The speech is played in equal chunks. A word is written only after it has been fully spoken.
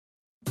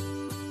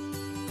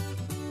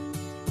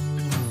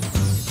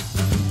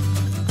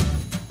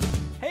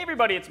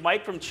everybody, it's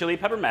Mike from Chili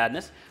Pepper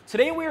Madness.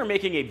 Today we are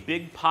making a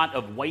big pot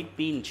of white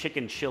bean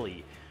chicken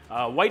chili.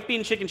 White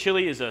bean chicken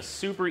chili is a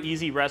super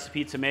easy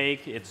recipe to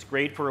make. It's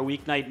great for a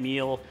weeknight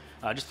meal.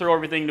 Just throw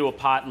everything into a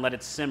pot and let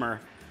it simmer.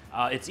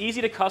 It's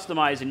easy to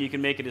customize and you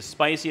can make it as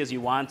spicy as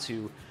you want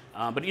to.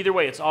 But either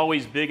way, it's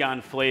always big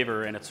on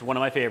flavor and it's one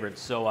of my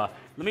favorites. So let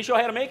me show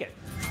you how to make it.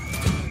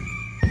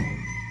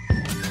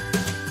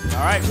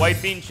 All right,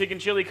 white bean chicken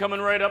chili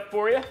coming right up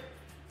for you.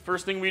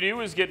 First thing we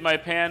do is get my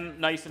pan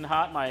nice and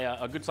hot,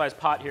 a good sized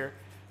pot here,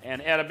 and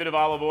add a bit of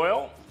olive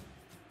oil.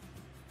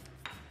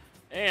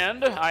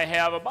 And I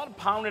have about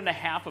 1.5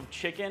 pounds of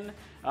chicken.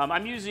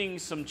 I'm using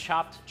some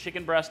chopped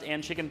chicken breast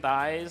and chicken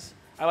thighs.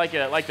 I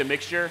like the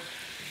mixture,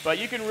 but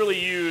you can really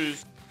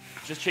use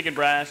just chicken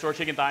breast or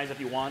chicken thighs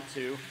if you want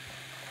to.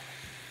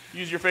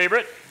 Use your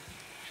favorite.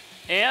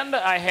 And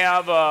I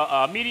have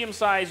a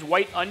medium-sized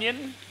white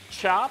onion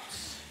chopped.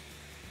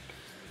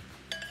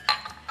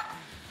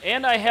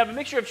 And I have a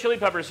mixture of chili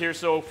peppers here.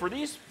 So for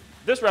this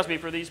recipe,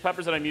 for these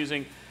peppers that I'm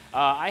using,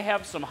 I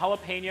have some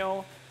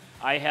jalapeno.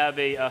 I have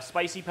a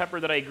spicy pepper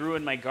that I grew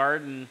in my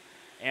garden,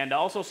 and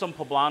also some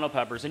poblano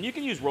peppers. And you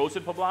can use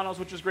roasted poblanos,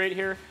 which is great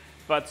here,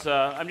 but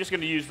I'm just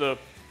going to use the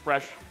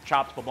fresh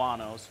chopped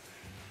poblanos.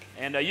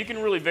 And you can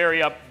really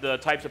vary up the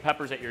types of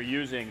peppers that you're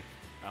using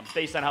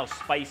based on how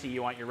spicy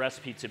you want your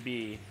recipe to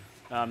be.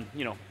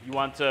 You know, you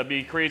want to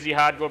be crazy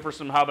hot, go for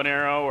some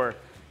habanero or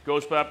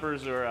ghost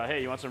peppers, or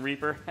hey, you want some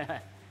Reaper?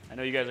 I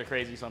know you guys are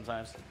crazy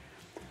sometimes.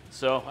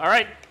 So, all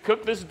right,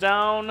 cook this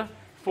down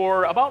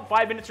for about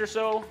 5 minutes or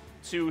so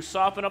to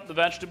soften up the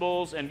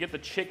vegetables and get the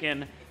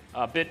chicken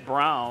a bit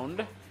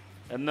browned.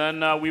 And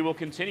then we will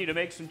continue to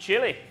make some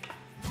chili.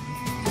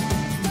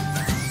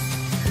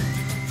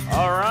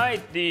 All right,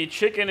 the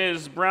chicken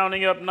is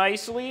browning up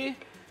nicely.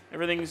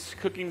 Everything's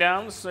cooking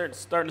down, it's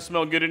starting to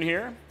smell good in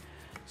here.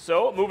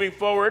 So, moving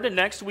forward,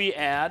 next we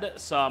add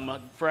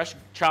some fresh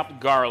chopped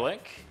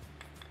garlic.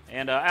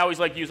 And I always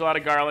like to use a lot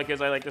of garlic,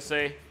 as I like to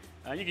say.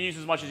 You can use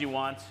as much as you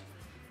want.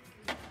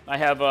 I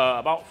have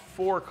about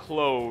 4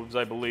 cloves,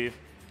 I believe,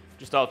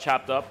 just all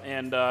chopped up.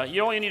 And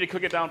you only need to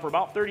cook it down for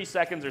about 30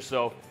 seconds or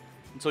so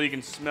until you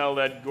can smell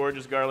that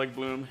gorgeous garlic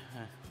bloom.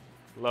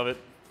 Love it.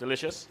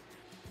 Delicious.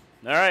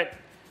 All right.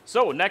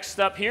 So next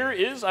step here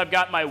is I've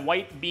got my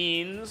white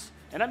beans.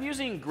 And I'm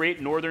using Great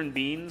Northern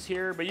beans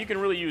here, but you can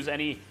really use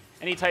any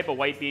type of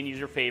white bean. Use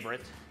your favorite.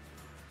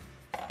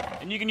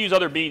 And you can use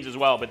other beans as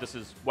well, but this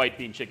is white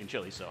bean chicken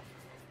chili, so.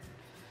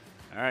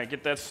 All right,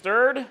 get that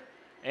stirred.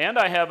 And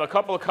I have a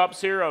couple of cups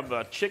here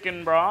of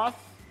chicken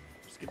broth.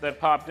 Just get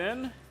that popped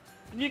in.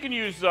 And you can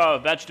use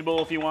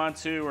vegetable if you want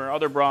to, or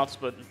other broths,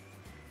 but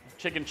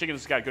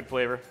chicken's got good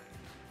flavor.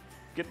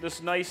 Get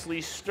this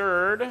nicely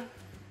stirred.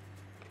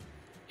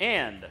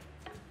 And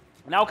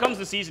now comes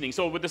the seasoning.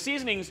 So with the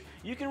seasonings,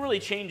 you can really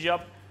change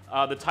up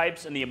the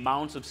types and the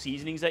amounts of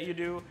seasonings that you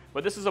do,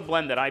 but this is a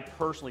blend that I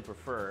personally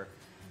prefer.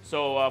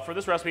 So for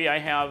this recipe, I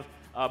have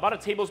about a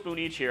tablespoon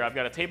each here. I've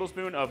got a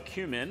tablespoon of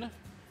cumin.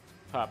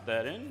 Pop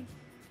that in.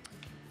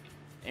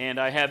 And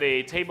I have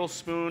a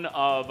tablespoon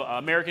of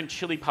American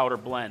chili powder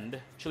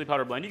blend. You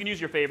can use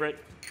your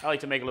favorite. I like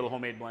to make a little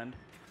homemade blend.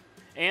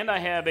 And I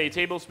have a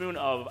tablespoon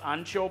of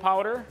ancho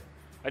powder.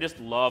 I just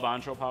love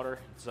ancho powder.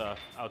 It's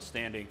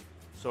outstanding.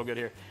 So good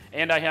here.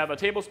 And I have a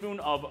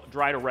tablespoon of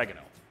dried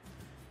oregano.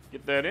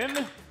 Get that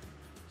in.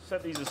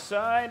 Set these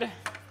aside.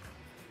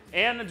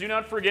 And do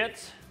not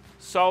forget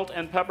salt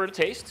and pepper to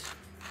taste.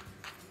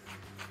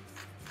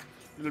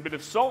 A little bit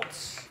of salt,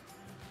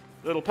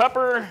 a little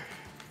pepper.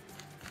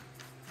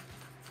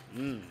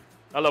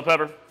 I love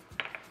pepper.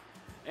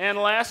 And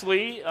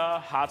lastly,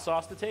 hot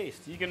sauce to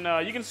taste. You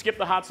can skip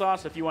the hot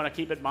sauce if you want to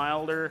keep it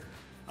milder.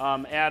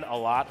 Add a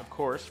lot, of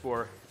course,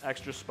 for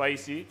extra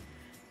spicy.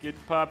 Get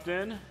popped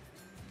in. A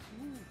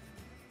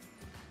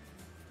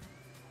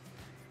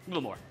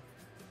little more.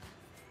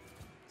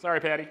 Sorry,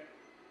 Patty.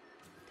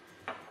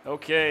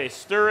 Okay,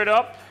 stir it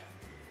up.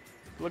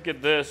 Look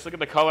at this. Look at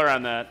the color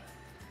on that.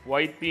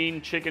 White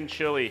bean chicken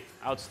chili.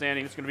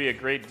 Outstanding. It's going to be a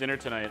great dinner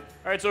tonight.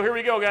 All right, so here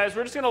we go, guys.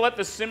 We're just going to let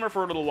this simmer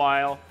for a little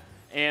while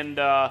and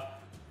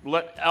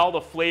let all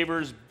the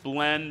flavors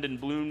blend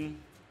and bloom.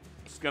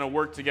 It's going to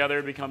work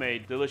together, become a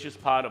delicious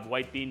pot of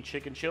white bean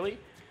chicken chili.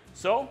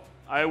 So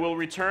I will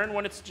return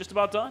when it's just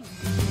about done.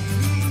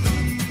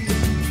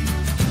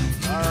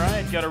 All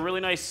right, got a really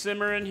nice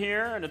simmer in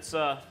here, and it's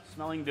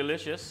smelling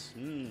delicious.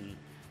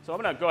 So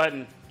I'm going to go ahead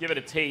and give it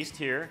a taste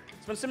here.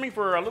 It's been simmering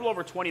for a little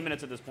over 20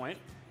 minutes at this point.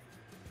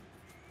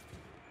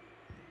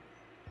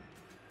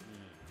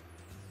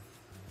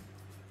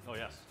 Oh,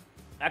 yes.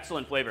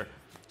 Excellent flavor.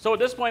 So at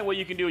this point, what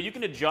you can do, you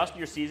can adjust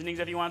your seasonings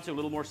if you want to. A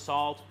little more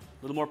salt,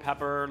 a little more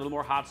pepper, a little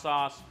more hot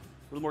sauce, a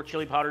little more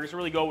chili powder. Just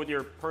really go with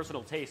your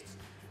personal tastes.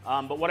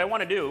 But what I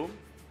want to do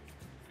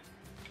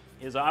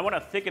is I want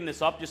to thicken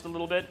this up just a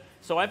little bit.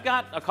 So I've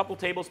got a couple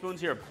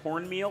tablespoons here of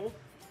cornmeal,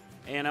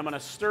 and I'm going to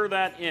stir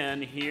that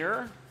in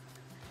here.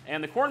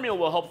 And the cornmeal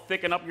will help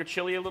thicken up your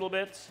chili a little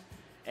bit.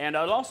 And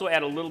I'll also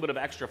add a little bit of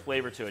extra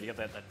flavor to it. You get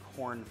that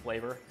corn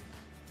flavor.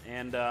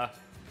 And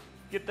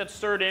get that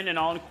stirred in and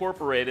all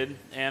incorporated,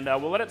 and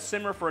we'll let it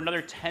simmer for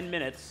another 10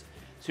 minutes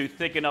to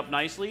thicken up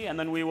nicely, and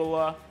then we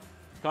will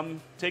come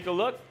take a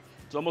look.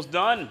 It's almost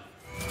done.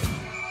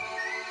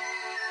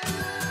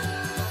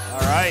 All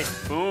right,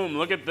 boom,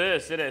 look at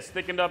this. It has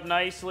thickened up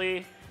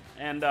nicely.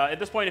 And at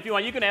this point, if you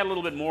want, you can add a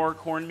little bit more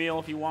cornmeal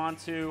if you want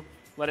to.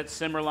 Let it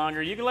simmer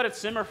longer. You can let it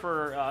simmer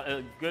for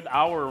a good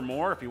hour or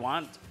more if you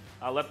want.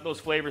 Let those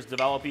flavors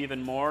develop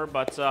even more.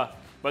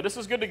 But this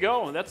is good to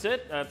go. That's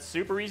it. It's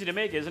super easy to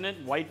make, isn't it?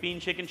 White bean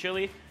chicken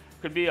chili.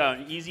 Could be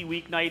an easy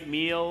weeknight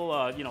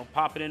meal. You know,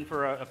 pop it in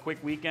for a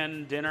quick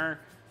weekend dinner.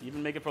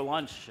 Even make it for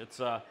lunch. It's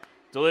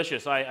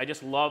delicious. I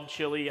just love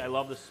chili. I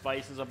love the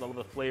spices. I love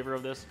the flavor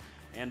of this.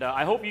 And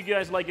I hope you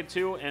guys like it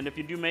too. And if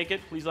you do make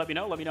it, please let me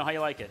know. Let me know how you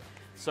like it.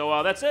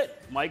 So that's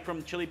it. Mike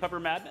from Chili Pepper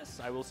Madness.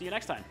 I will see you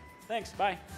next time. Thanks. Bye.